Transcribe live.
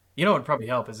You know what would probably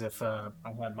help is if I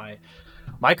had my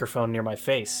microphone near my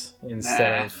face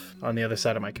instead Nah, of on the other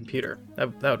side of my computer. That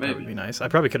would probably maybe. be nice. I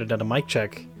probably could have done a mic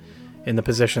check in the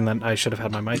position that I should have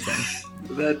had my mic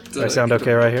in. That Do I sound could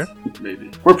okay have right here? helped.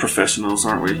 Maybe. We're professionals,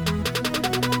 aren't we?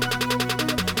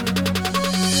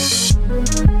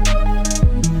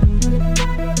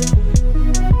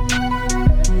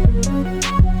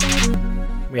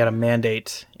 We had a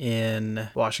mandate in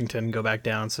Washington go back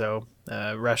down, so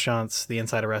restaurants, the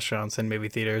inside of restaurants and movie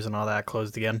theaters and all that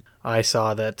closed again. I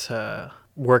saw that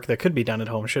work that could be done at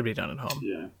home should be done at home.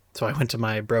 Yeah. So I went to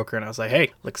my broker and I was like,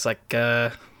 hey, looks like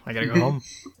I gotta go home.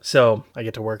 So I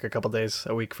get to work a couple days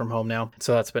a week from home now.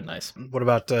 So that's been nice. What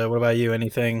about you?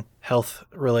 Anything health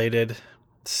related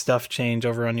stuff change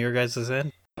over on your guys'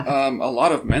 end? A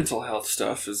lot of mental health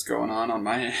stuff is going on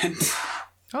my end.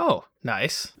 Oh,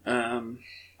 nice.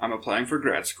 I'm applying for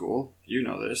grad school. You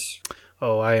know this.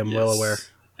 Oh, I am well aware.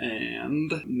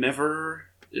 And never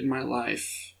in my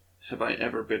life have I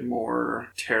ever been more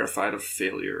terrified of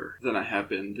failure than I have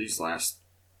been these last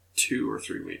 2 or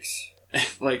 3 weeks.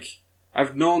 Like,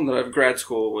 I've known that grad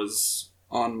school was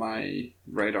on my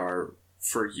radar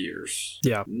for years.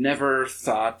 Yeah. Never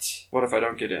thought, what if I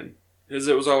don't get in? Because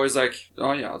it was always like,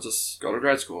 oh yeah, I'll just go to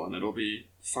grad school and it'll be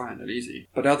fine and easy.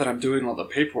 But now that I'm doing all the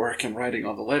paperwork and writing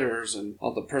all the letters and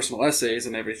all the personal essays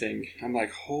and everything, I'm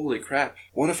like, holy crap,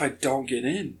 what if I don't get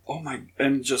in? Oh my,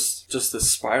 and just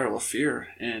this spiral of fear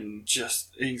and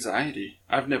just anxiety.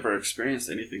 I've never experienced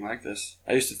anything like this.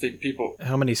 I used to think people...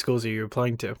 How many schools are you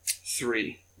applying to?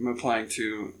 3. I'm applying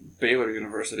to Baylor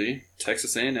University,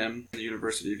 Texas A&M, and the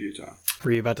University of Utah.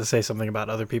 Were you about to say something about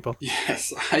other people?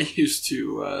 Yes, I used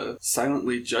to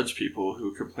silently judge people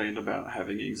who complained about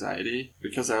having anxiety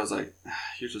because I was like,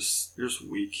 you're just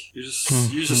weak. You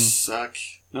just suck.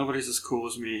 Nobody's as cool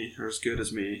as me or as good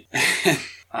as me.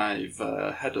 I've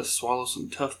had to swallow some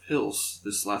tough pills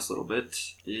this last little bit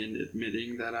in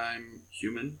admitting that I'm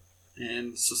human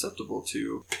and susceptible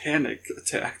to panic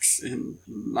attacks and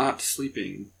not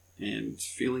sleeping and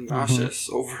feeling nauseous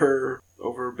over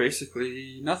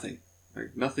basically nothing.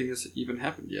 Like, nothing has even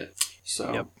happened yet.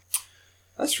 So,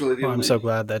 that's really the only... I'm so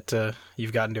glad that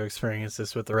you've gotten to experience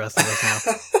this with the rest of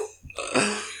us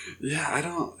now.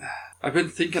 Yeah, I've been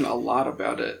thinking a lot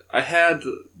about it.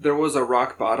 There was a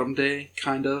rock bottom day,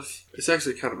 kind of. It's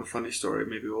actually kind of a funny story.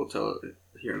 Maybe we'll tell it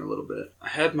here in a little bit. I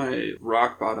had my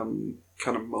rock bottom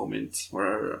kind of moment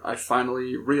where I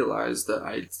finally realized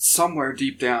that somewhere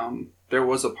deep down, there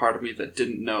was a part of me that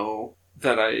didn't know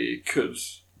that I could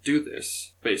do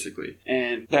this, basically.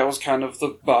 And that was kind of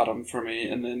the bottom for me.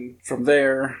 And then from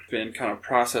there, been kind of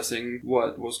processing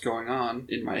what was going on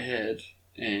in my head.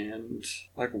 And,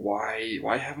 like,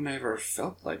 why haven't I ever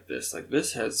felt like this? Like,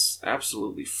 this has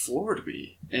absolutely floored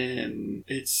me. And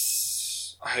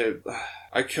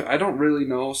I don't really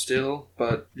know still,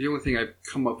 but the only thing I've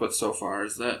come up with so far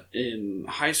is that in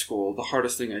high school, the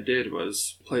hardest thing I did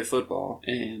was play football.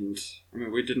 And, I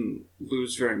mean, we didn't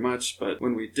lose very much, but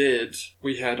when we did,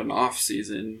 we had an off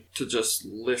season to just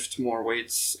lift more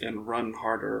weights and run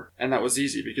harder. And that was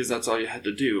easy because that's all you had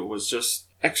to do was just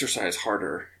exercise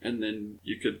harder, and then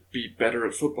you could be better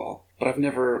at football. But I've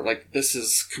never, like, this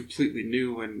is completely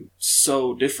new and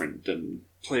so different than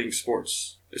playing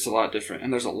sports. It's a lot different,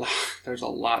 and there's a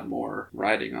lot more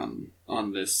riding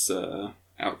on this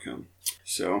outcome.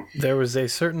 So there was a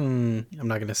certain, I'm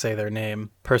not going to say their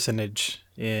name, personage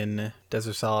in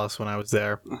Desert Solace when I was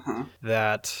there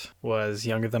that was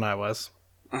younger than I was.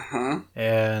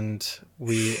 And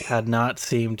we had not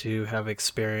seemed to have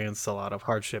experienced a lot of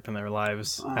hardship in their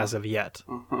lives as of yet.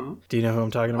 Do you know who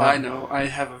I'm talking about? I know. I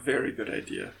have a very good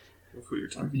idea of who you're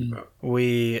talking about.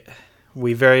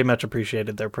 We very much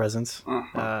appreciated their presence.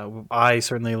 I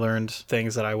certainly learned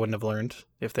things that I wouldn't have learned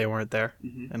if they weren't there.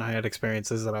 And I had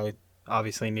experiences that I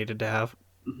obviously needed to have.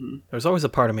 There was always a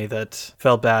part of me that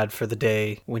felt bad for the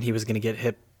day when he was going to get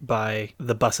hit by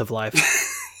the bus of life.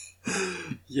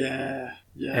 Yeah.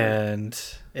 And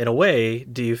in a way,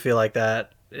 do you feel like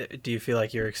that? Do you feel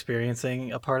like you're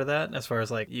experiencing a part of that as far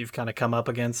as like you've kind of come up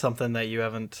against something that you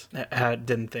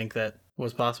didn't think that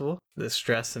was possible? This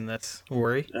stress and this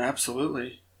worry?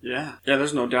 Absolutely. Yeah. Yeah,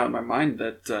 there's no doubt in my mind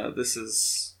that this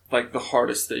is like the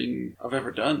hardest thing I've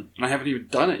ever done. And I haven't even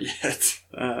done it yet.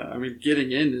 I mean,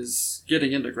 getting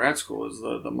into grad school is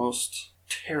the most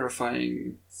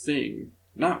terrifying thing.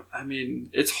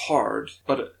 It's hard,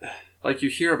 but like you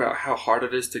hear about how hard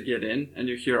it is to get in, and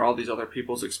you hear all these other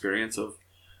people's experience of,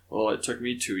 well, it took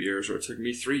me 2 years or it took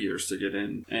me 3 years to get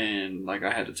in, and like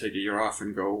I had to take a year off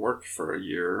and go work for a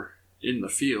year in the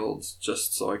fields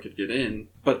just so I could get in.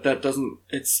 But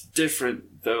it's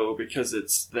different though because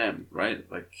it's them, right?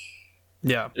 Like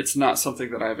Yeah. It's not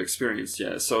something that I've experienced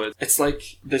yet. So it's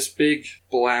like this big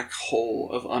black hole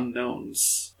of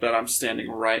unknowns that I'm standing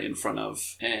right in front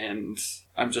of. And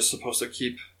I'm just supposed to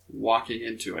keep walking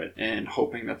into it and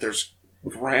hoping that there's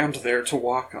ground there to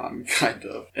walk on, kind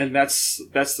of. And that's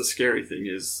the scary thing,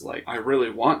 is like, I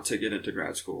really want to get into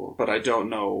grad school, but I don't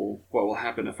know what will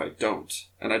happen if I don't,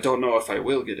 and I don't know if I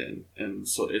will get in. And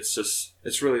so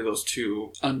it's really those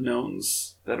two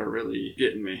unknowns that are really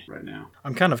getting me right now.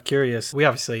 I'm kind of curious. We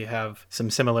obviously have some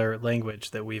similar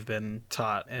language that we've been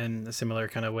taught and similar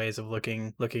kind of ways of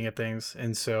looking at things.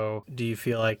 And so do you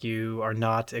feel like you are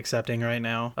not accepting right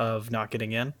now of not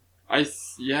getting in? I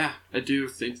do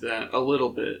think that a little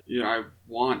bit. I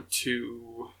want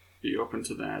to be open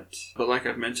to that. But like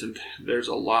I've mentioned, there's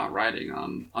a lot riding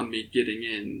on me getting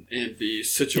in, and the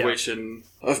situation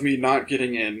of me not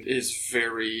getting in is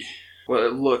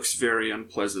it looks very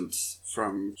unpleasant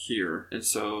from here. And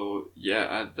so,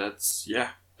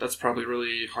 that's probably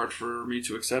really hard for me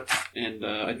to accept. And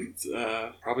I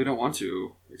probably don't want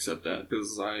to accept that,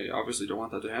 because I obviously don't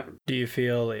want that to happen. Do you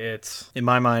feel in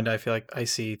my mind, I feel like I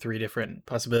see three different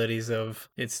possibilities of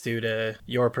it's due to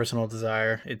your personal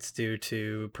desire, it's due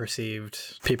to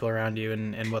perceived people around you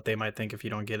and what they might think if you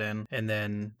don't get in. And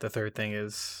then the third thing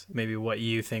is maybe what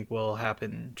you think will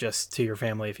happen just to your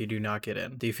family if you do not get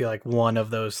in. Do you feel like one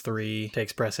of those three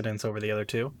takes precedence over the other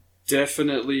two?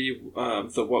 Definitely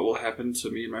the what will happen to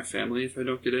me and my family if I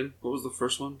don't get in. What was the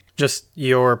first one? Just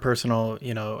your personal,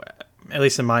 at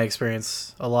least in my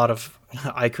experience,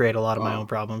 I create a lot of my own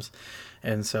problems.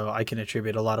 And so I can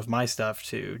attribute a lot of my stuff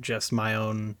to just my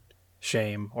own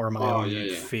shame or my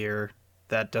own fear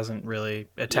that doesn't really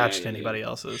attach to anybody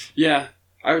else's. Yeah,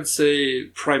 I would say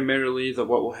primarily the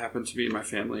what will happen to me and my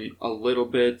family, a little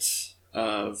bit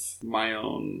of my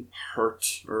own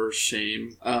hurt or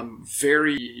shame,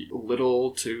 very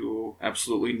little to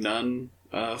absolutely none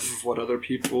of what other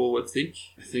people would think.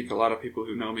 I think a lot of people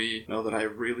who know me know that I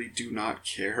really do not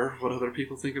care what other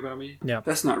people think about me. Yeah.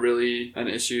 That's not really an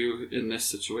issue in this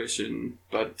situation,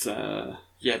 but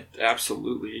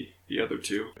absolutely the other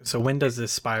two. So when does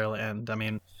this spiral end? I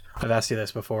mean, I've asked you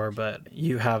this before, but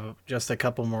you have just a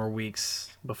couple more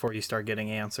weeks before you start getting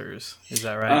answers. Is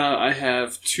that right? I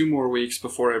have 2 more weeks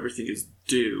before everything is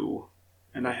due,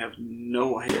 and I have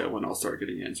no idea when I'll start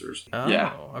getting answers. Oh,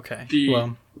 yeah. Okay.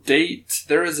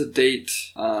 There is a date,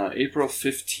 April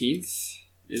 15th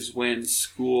is when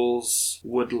schools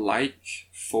would like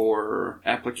for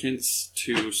applicants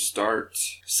to start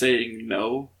saying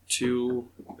no to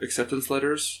acceptance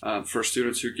letters. For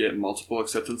students who get multiple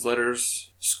acceptance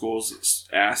letters, schools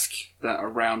ask that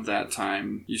around that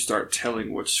time you start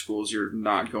telling which schools you're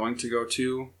not going to go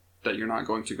to, that you're not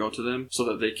going to go to them, so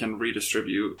that they can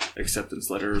redistribute acceptance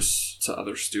letters to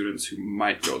other students who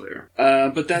might go there.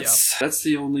 But that's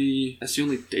the only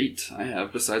date I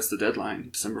have besides the deadline,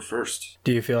 December 1st.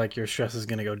 Do you feel like your stress is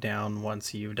going to go down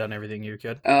once you've done everything you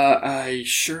could? I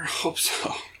sure hope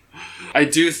so. I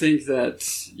do think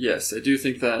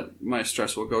that my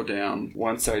stress will go down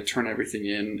once I turn everything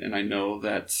in and I know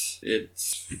that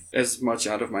it's as much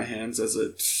out of my hands as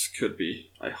it could be.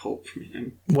 I hope,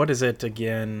 man. What is it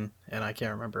again? And I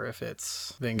can't remember if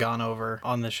it's been gone over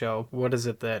on the show. What is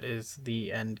it that is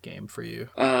the end game for you?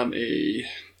 A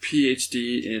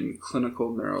PhD in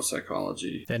clinical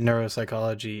neuropsychology. That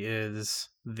neuropsychology is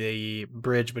the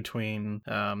bridge between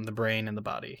the brain and the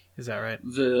body. Is that right?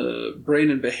 The brain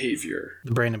and behavior.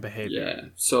 The brain and behavior. Yeah.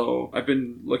 So I've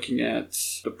been looking at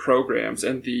the programs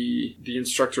and the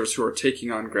instructors who are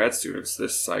taking on grad students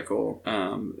this cycle.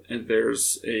 And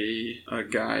there's a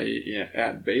guy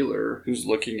at Baylor who's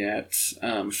looking at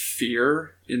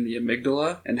fear in the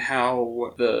amygdala and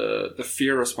how the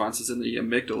fear responses in the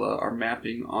amygdala are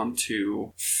mapping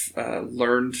onto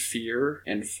learned fear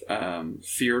and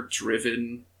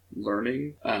fear-driven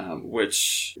learning,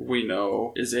 which we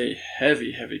know is a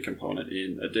heavy component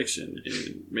in addiction,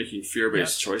 in making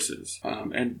fear-based choices.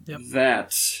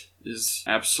 That is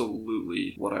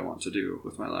absolutely what I want to do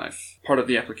with my life. Part of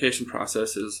the application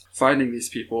process is finding these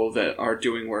people that are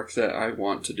doing work that I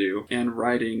want to do and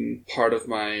writing part of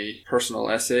my personal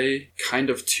essay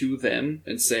kind of to them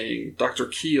and saying, Dr.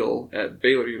 Keel at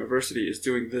Baylor University is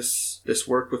doing this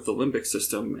work with the limbic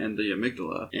system and the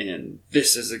amygdala, and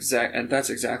that's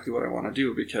exactly what I want to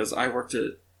do, because I worked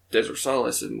at Desert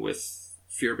Solace and with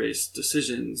fear-based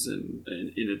decisions and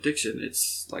in addiction,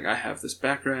 it's like I have this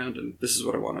background and this is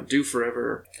what I want to do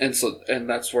forever. And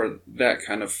that's where that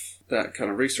kind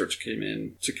of research came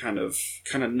in, to kind of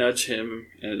nudge him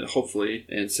and hopefully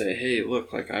and say, hey,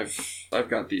 look, like I've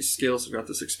got these skills, I've got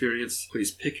this experience, please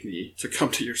pick me to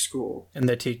come to your school. And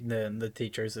the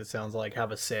teachers, it sounds like,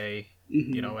 have a say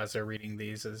as they're reading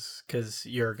these, is because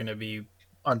you're going to be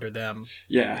under them.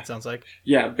 Yeah. It sounds like.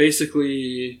 Yeah,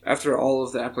 basically, after all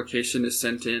of the application is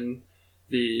sent in,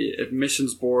 the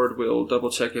admissions board will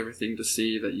double check everything to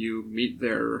see that you meet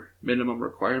their minimum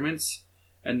requirements.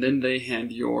 And then they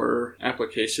hand your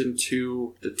application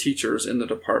to the teachers in the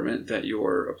department that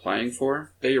you're applying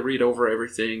for. They read over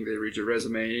everything. They read your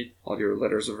resume, all your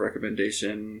letters of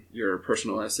recommendation, your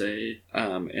personal essay,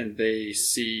 and they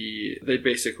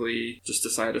basically just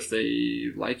decide if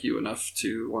they like you enough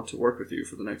to want to work with you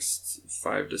for the next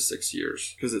 5 to 6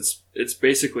 years. Because it's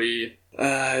basically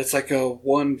it's like a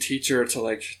 1 teacher to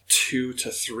like 2 to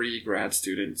 3 grad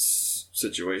students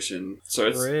situation. So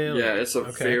it's it's a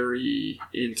very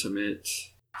intimate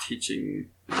teaching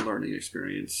and learning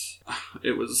experience.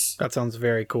 That sounds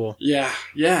very cool. Yeah.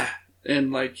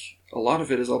 And like a lot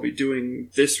of it is I'll be doing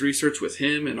this research with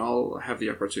him, and I'll have the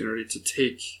opportunity to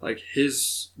take like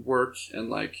his work and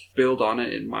like build on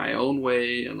it in my own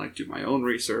way and like do my own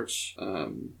research,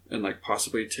 and like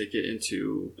possibly take it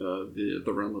into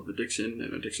the realm of addiction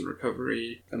and addiction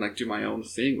recovery and like do my own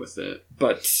thing with it.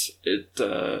 But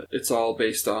it's all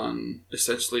based on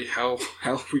essentially how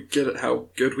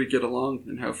good we get along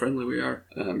and how friendly we are.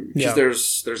 Because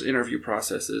there's interview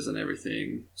processes and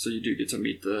everything, so you do get to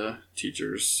meet the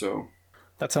teachers. So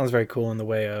that sounds very cool in the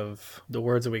way of the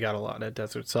words that we got a lot at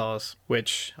Desert Solace,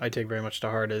 which I take very much to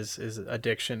heart is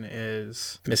addiction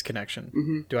is misconnection.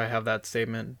 Mm-hmm. Do I have that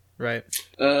statement right?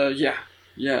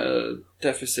 Yeah,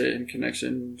 deficit in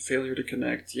connection, failure to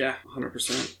connect. Yeah,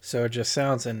 100%. So it just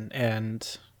sounds,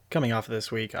 and coming off of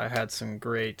this week, I had some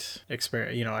great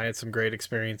experience. I had some great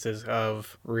experiences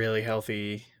of really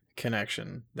healthy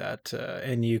connection that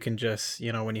and you can just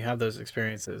when you have those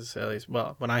experiences, at least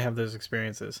when I have those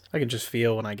experiences, I can just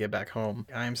feel when I get back home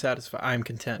I am satisfied, I'm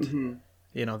content. Mm-hmm.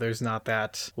 There's not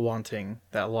that wanting,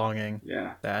 that longing,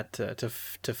 that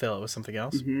to fill it with something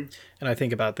else. Mm-hmm. And I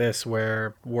think about this,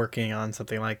 where working on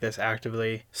something like this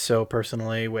actively, so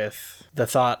personally, with the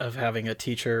thought of having a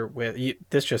teacher with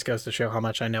this just goes to show how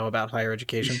much I know about higher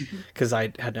education, because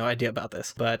I had no idea about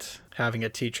this, but having a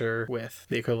teacher with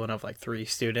the equivalent of like 3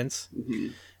 students,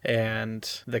 mm-hmm.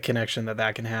 and the connection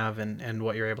that can have, and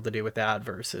what you're able to do with that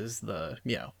versus the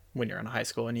when you're in high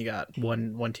school and you got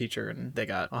one teacher and they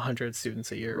got 100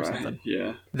 students a year or something.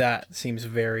 Yeah. That seems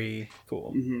very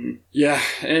cool. Mm-hmm. Yeah.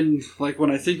 And like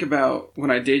when I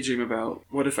daydream about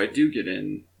what if I do get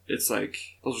in, it's like,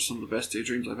 those are some of the best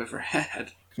daydreams I've ever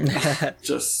had.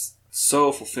 Just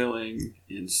so fulfilling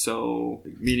and so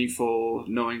meaningful,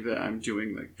 knowing that I'm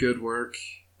doing like good work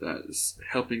that is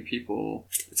helping people.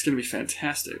 It's going to be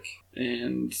fantastic.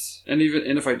 And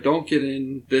if I don't get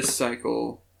in this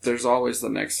cycle, there's always the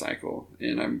next cycle.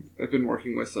 And I've been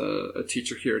working with a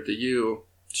teacher here at the U.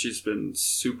 She's been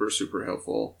super, super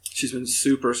helpful. She's been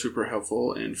super, super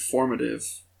helpful and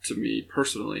formative to me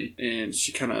personally. And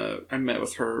I met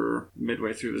with her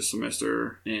midway through the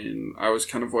semester, and I was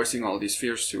kind of voicing all these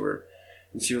fears to her.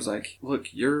 And she was like,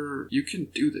 look, you can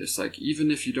do this. Like,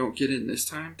 even if you don't get in this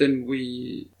time, then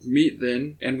we meet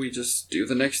then and we just do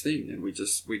the next thing. And we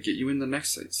get you in the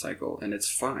next cycle, and it's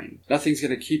fine. Nothing's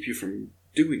going to keep you from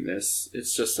doing this.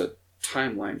 It's just a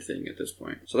timeline thing at this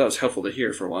point. So that was helpful to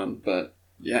hear, for one. But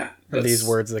yeah. Are these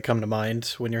words that come to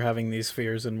mind when you're having these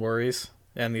fears and worries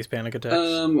and these panic attacks?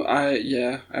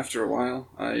 After a while,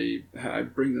 I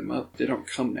bring them up. They don't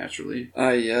come naturally.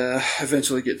 I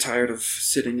eventually get tired of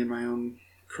sitting in my own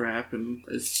crap and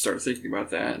I start thinking about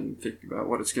that and thinking about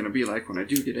what it's going to be like when I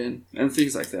do get in and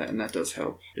things like that, and that does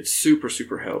help. It super,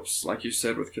 super helps. Like you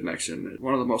said, with connection,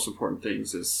 one of the most important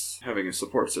things is having a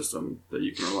support system that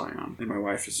you can rely on, and my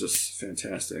wife is just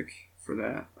fantastic for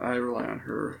that. I rely on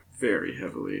her very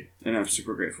heavily, and I'm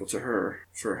super grateful to her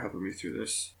for helping me through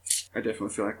this. I definitely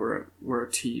feel like we're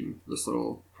a team, this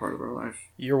little part of our life.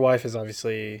 Your wife is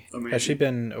obviously... Amazing. Has she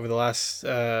been over the last...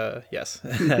 yes.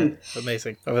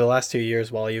 Amazing. Over the last 2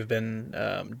 years while you've been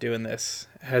doing this,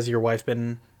 has your wife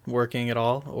been working at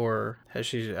all? Or has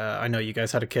she... I know you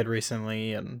guys had a kid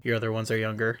recently and your other ones are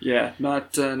younger. Yeah,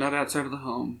 not outside of the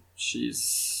home.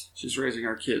 She's raising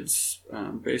our kids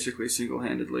basically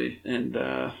single-handedly, and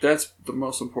that's the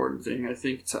most important thing, I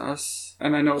think, to us.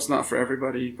 And I know it's not for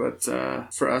everybody, but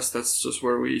for us, that's just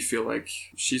where we feel like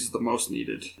she's the most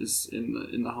needed, is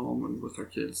in the home and with our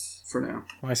kids for now.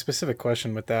 My specific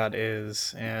question with that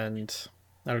is, and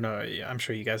I don't know, I'm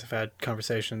sure you guys have had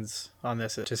conversations on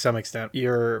this to some extent.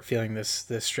 You're feeling this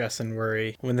stress and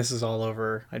worry. When this is all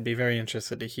over, I'd be very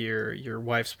interested to hear your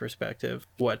wife's perspective,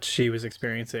 what she was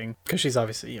experiencing. Because she's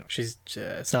obviously,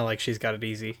 it's not like she's got it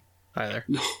easy either.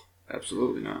 No,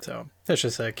 absolutely not. So That's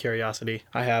just a curiosity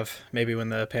I have. Maybe when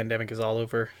the pandemic is all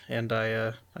over and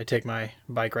I take my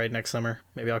bike ride next summer,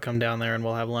 maybe I'll come down there and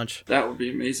we'll have lunch. That would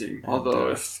be amazing. And,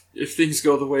 although if things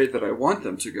go the way that I want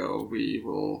them to go, we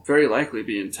will very likely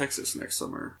be in Texas next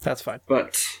summer. That's fine.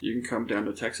 But you can come down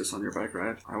to Texas on your bike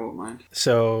ride. I won't mind.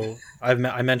 So I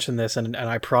mentioned this, and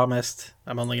I promised,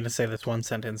 I'm only going to say this one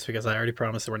sentence because I already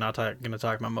promised that we're not going to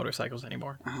talk about motorcycles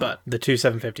anymore. Uh-huh. But the two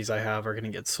 750s I have are going to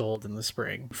get sold in the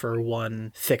spring for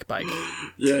one thick bike.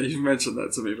 Yeah, you've mentioned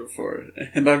that to me before,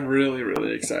 and I'm really,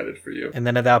 really excited for you. And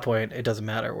then at that point, it doesn't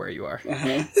matter where you are.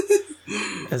 Uh-huh.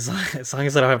 As long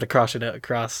as I don't have to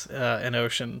cross an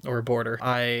ocean or a border,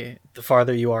 the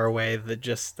farther you are away,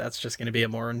 that's just going to be a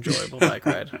more enjoyable bike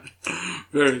ride.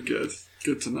 Very good.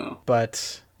 Good to know.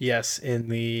 But yes,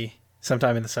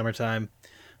 sometime in the summertime,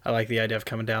 I like the idea of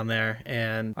coming down there.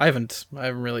 And I've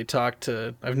never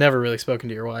really spoken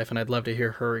to your wife, and I'd love to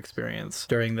hear her experience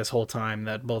during this whole time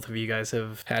that both of you guys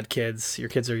have had kids. Your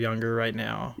kids are younger right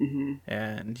now, mm-hmm.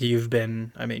 and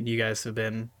you guys have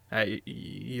been at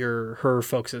her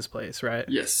folks' place, right?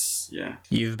 Yes, yeah.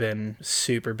 You've been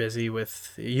busy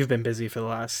for the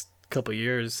last couple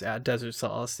years at Desert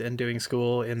Solace and doing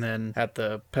school, and then at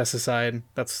the pesticide.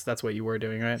 That's what you were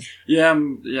doing, right? Yeah,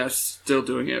 I'm still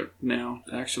doing it now,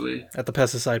 actually. At the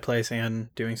pesticide place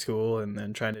and doing school, and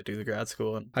then trying to do the grad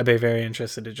school. And I'd be very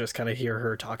interested to just kind of hear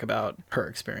her talk about her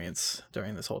experience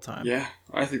during this whole time. Yeah,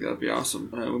 I think that'd be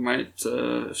awesome. We might,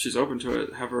 if she's open to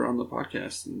it, have her on the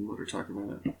podcast and let her talk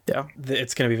about it. Yeah,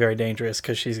 it's going to be very dangerous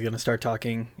because she's going to start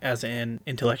talking as an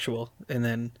intellectual, and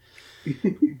then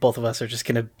both of us are just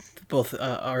going to,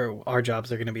 our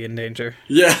jobs are going to be in danger.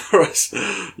 Yeah, right.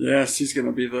 Yeah, she's going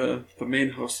to be the main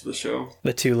host of the show.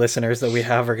 The two listeners that we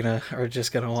have are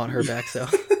just going to want her back, so.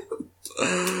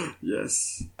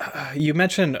 Yes. You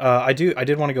mentioned, I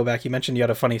did want to go back. You mentioned you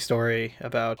had a funny story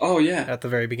about. Oh, yeah. At the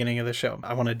very beginning of the show.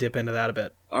 I want to dip into that a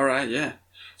bit. All right, yeah.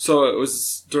 So it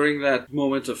was during that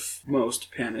moment of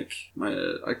most panic,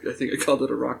 I think I called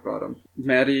it a rock bottom.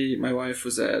 Maddie, my wife,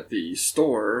 was at the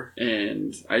store,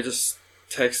 and I just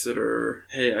texted her,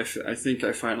 hey, I think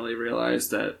I finally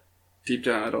realized that deep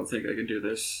down I don't think I can do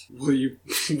this. Will you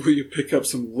pick up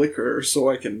some liquor so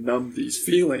I can numb these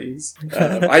feelings?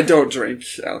 I don't drink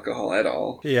alcohol at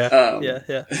all. Yeah,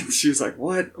 yeah. And she was like,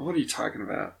 what are you talking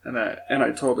about? And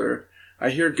I told her, I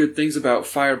hear good things about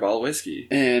Fireball whiskey.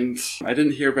 And I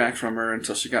didn't hear back from her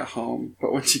until she got home.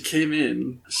 But when she came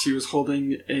in, she was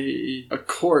holding a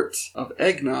quart of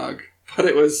eggnog. But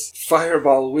it was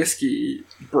Fireball whiskey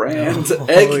brand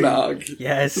eggnog.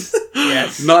 Yes,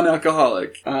 yes.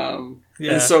 Non-alcoholic. Yeah.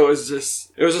 And so it was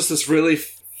just this really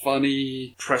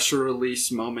funny pressure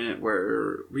release moment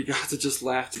where we got to just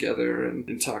laugh together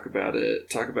and talk about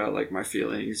it. Talk about like my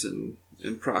feelings and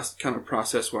kind of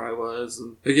process where I was.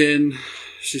 And again,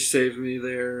 she saved me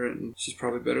there, and she's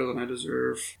probably better than I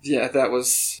deserve. Yeah, that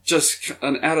was just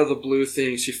an out of the blue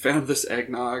thing. She found this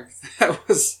eggnog that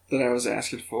I was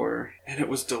asking for, and it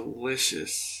was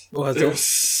delicious. It was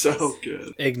so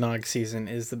good. Eggnog season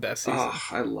is the best season. Oh,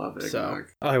 I love eggnog.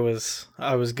 So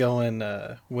I was going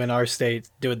when our state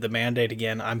did the mandate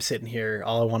again. I'm sitting here.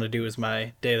 All I want to do is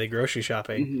my daily grocery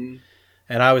shopping. Mm-hmm.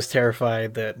 And I was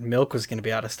terrified that milk was going to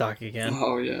be out of stock again.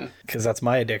 Oh, yeah. Because that's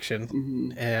my addiction.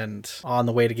 Mm-hmm. And on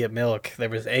the way to get milk, there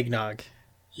was eggnog.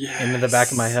 Yes. And in the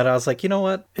back of my head, I was like, you know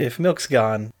what? If milk's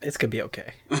gone, it's going to be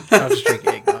okay. I'll just drink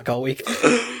eggnog all week.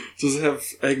 Just have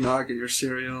eggnog in your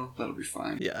cereal. That'll be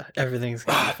fine. Yeah, everything's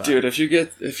going to be fine. Dude,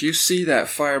 if you see that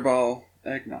Fireball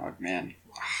eggnog, man,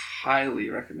 highly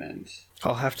recommend.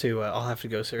 I'll have to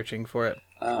go searching for it.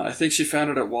 I think she found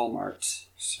it at Walmart.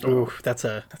 So. Ooh, that's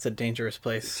a dangerous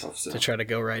place to try to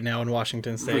go right now in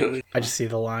Washington State. Really? I just see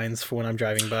the lines for when I'm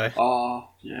driving by. Oh,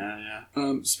 yeah.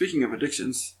 Speaking of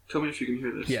addictions, tell me if you can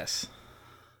hear this. Yes.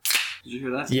 Did you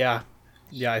hear that? Yeah.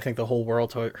 Yeah, I think the whole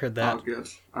world heard that. Oh, good.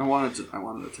 I wanted it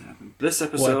to happen. This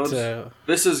episode,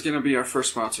 this is going to be our first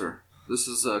sponsor. This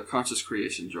is Conscious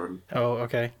Creation, Jordan. Oh,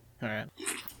 okay. All right.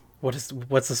 What's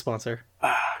the sponsor?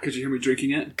 Could you hear me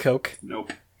drinking it? Coke?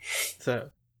 Nope. It's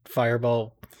a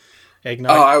Fireball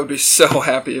eggnog? Oh, I would be so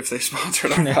happy if they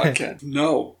sponsored our podcast.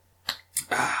 No.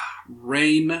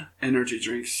 Reign energy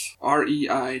drinks.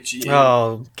 REIGN.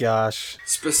 Oh, gosh.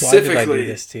 Specifically, why did I do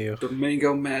this to you? The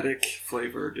Mango-matic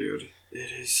flavor, dude. It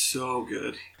is so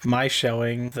good. My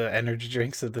showing the energy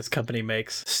drinks that this company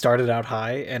makes started out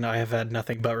high, and I have had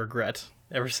nothing but regret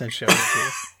ever since showing it to you.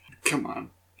 Come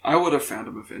on. I would have found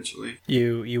them eventually.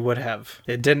 You would have.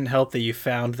 It didn't help that you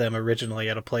found them originally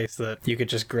at a place that you could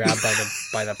just grab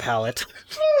by the pallet.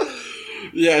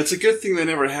 Yeah, it's a good thing they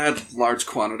never had large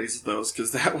quantities of those,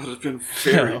 because that would have been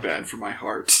very bad for my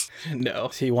heart. No,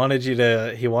 he wanted you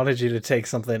to take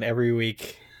something every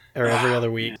week or every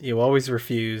other week. You always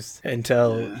refused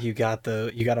until you got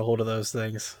a hold of those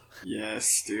things.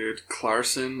 Yes, dude.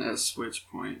 Clarkson at Switch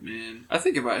Point, man. I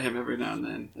think about him every now and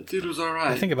then. That dude was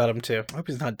alright. I think about him too. I hope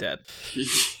he's not dead.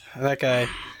 That guy. I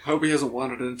hope he hasn't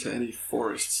wandered into any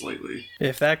forests lately.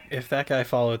 If that guy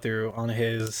followed through on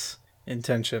his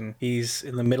intention, he's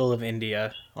in the middle of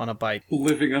India on a bike,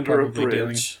 living under a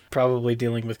bridge, probably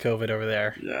dealing with COVID over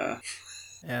there. Yeah,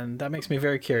 and that makes me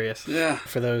very curious. Yeah,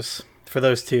 for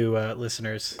those two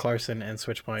listeners, Clarkson and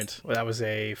Switchpoint. That was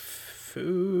a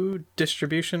food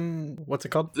distribution. What's it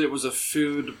called? It was a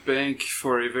food bank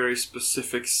for a very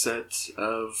specific set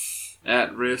of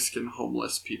at-risk and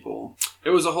homeless people. It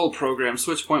was a whole program.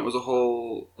 Switchpoint was a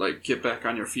whole get back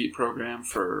on your feet program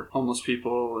for homeless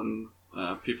people and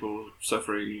people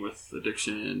suffering with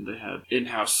addiction. They had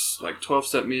in-house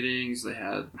 12-step meetings. They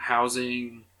had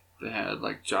housing. They had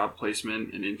job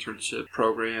placement and internship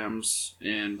programs,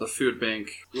 and the food bank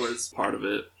was part of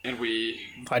it. And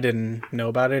I didn't know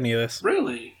about any of this.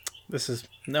 Really?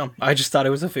 No, I just thought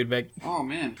it was a food bank. Oh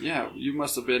man, yeah, you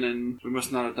must have been in. We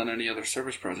must not have done any other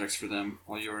service projects for them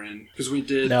while you were in, because we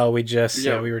did. No, we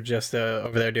were just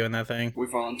over there doing that thing. We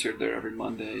volunteered there every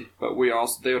Monday, but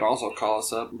they would also call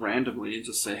us up randomly and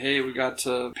just say, "Hey, we got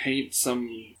to paint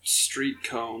some street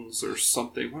cones or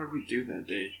something." What did we do that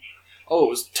day? Oh, it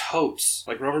was totes.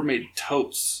 Rubbermaid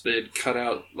totes. They had cut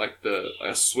out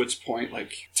a switch point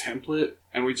template,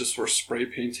 and we just were spray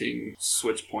painting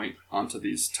switch point onto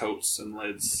these totes and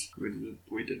lids.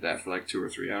 We did that for 2 or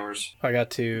 3 hours. I got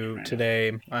to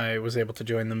today. I was able to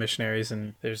join the missionaries,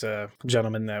 and there's a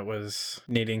gentleman that was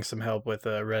needing some help with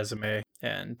a resume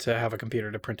and to have a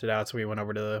computer to print it out. So we went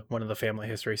over to one of the family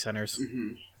history centers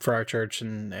for our church,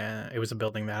 and it was a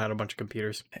building that had a bunch of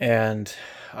computers. And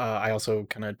I also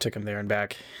kind of took him there and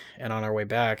back. And on our way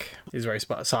back, he's very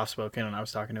soft-spoken, and I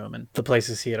was talking to him and the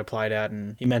places he had applied at,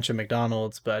 and he mentioned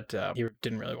McDonald's, but he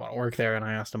didn't really want to work there, and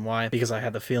I asked him why, because I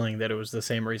had the feeling that it was the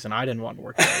same reason I didn't want to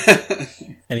work there.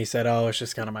 And he said, "Oh, it's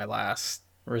just kind of my last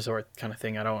resort kind of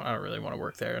thing. I don't really want to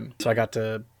work there." And so I got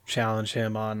to challenge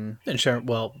him on, and share,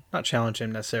 well, not challenge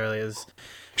him necessarily, as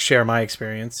share my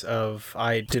experience of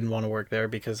I didn't want to work there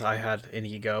because I had an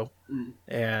ego,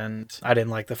 and I didn't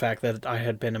like the fact that I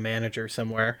had been a manager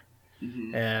somewhere.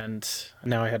 And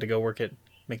now I had to go work at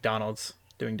McDonald's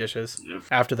doing dishes. Yep.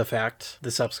 After the fact, the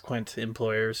subsequent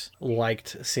employers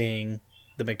liked seeing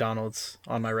the McDonald's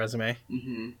on my resume.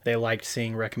 They liked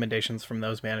seeing recommendations from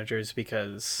those managers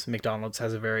because McDonald's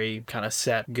has a very kind of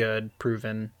set, good,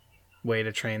 proven way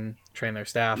to train their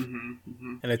staff.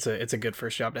 And it's a good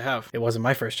first job to have. It wasn't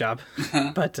my first job,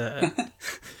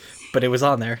 but it was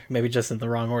on there, maybe just in the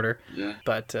wrong order. Yeah.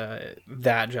 But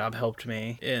that job helped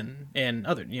me in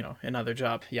other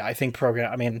job. Yeah, I think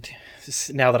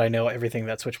now that I know everything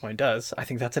that Switchpoint does, I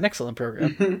think that's an excellent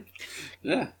program.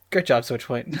 Yeah. Great job,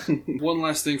 Switchpoint. One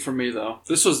last thing for me, though.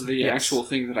 This was the actual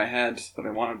thing that I had that I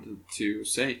wanted to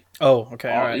say. Oh, okay,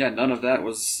 all right. Yeah, none of that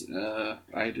was...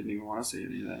 I didn't even want to say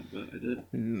any of that, but I did.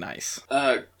 Nice.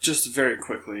 Just very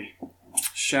quickly,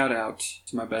 shout out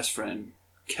to my best friend,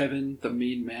 Kevin the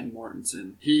Mean Man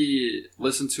Mortensen. He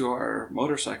listened to our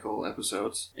motorcycle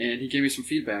episodes, and he gave me some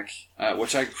feedback,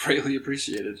 which I greatly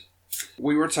appreciated.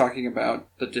 We were talking about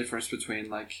the difference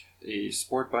between a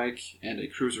sport bike and a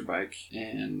cruiser bike,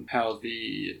 and how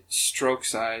the stroke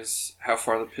size, how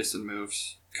far the piston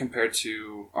moves, compared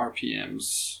to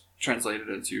RPMs translated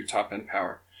into top end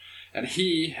power. And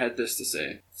he had this to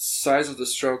say: size of the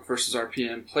stroke versus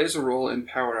RPM plays a role in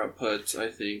power output, I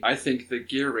think. I think the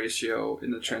gear ratio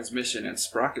in the transmission and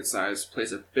sprocket size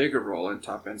plays a bigger role in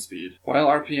top-end speed. While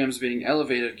RPMs being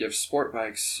elevated gives sport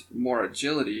bikes more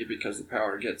agility because the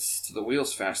power gets to the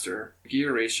wheels faster,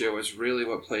 gear ratio is really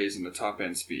what plays in the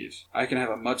top-end speed. I can have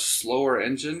a much slower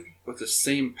engine with the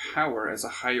same power as a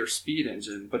higher speed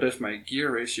engine, but if my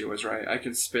gear ratio is right, I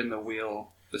can spin the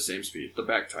wheel the same speed, the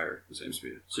back tire the same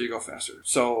speed, so you go faster.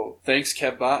 So thanks,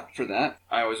 KevBot, for that.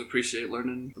 I always appreciate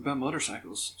learning about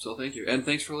motorcycles, so thank you. And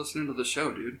thanks for listening to the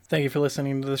show, dude. Thank you for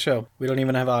listening to the show. We don't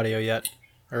even have audio yet,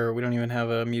 or we don't even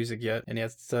have music yet, and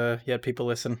yet people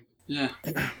listen. Yeah.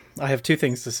 I have two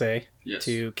things to say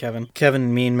to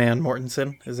Kevin Mean Man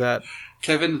Mortensen. Is that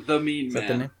Kevin the Mean Man? Is that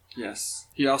the name? Yes.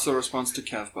 He also responds to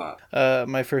KevBot.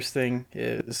 My first thing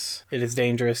is, it is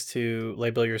dangerous to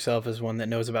label yourself as one that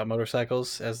knows about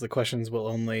motorcycles, as the questions will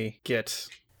only get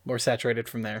more saturated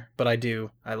from there. But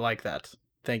I like that.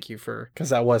 Thank you because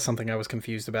that was something I was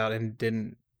confused about and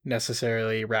didn't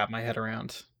necessarily wrap my head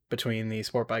around. between the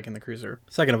sport bike and the cruiser.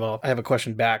 Second of all, I have a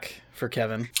question back for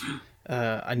Kevin.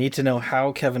 I need to know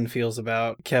how Kevin feels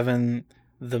about Kevin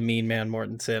the Mean Man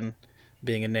Mortensen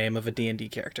being a name of a D&D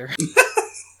character.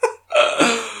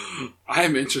 I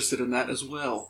am interested in that as well.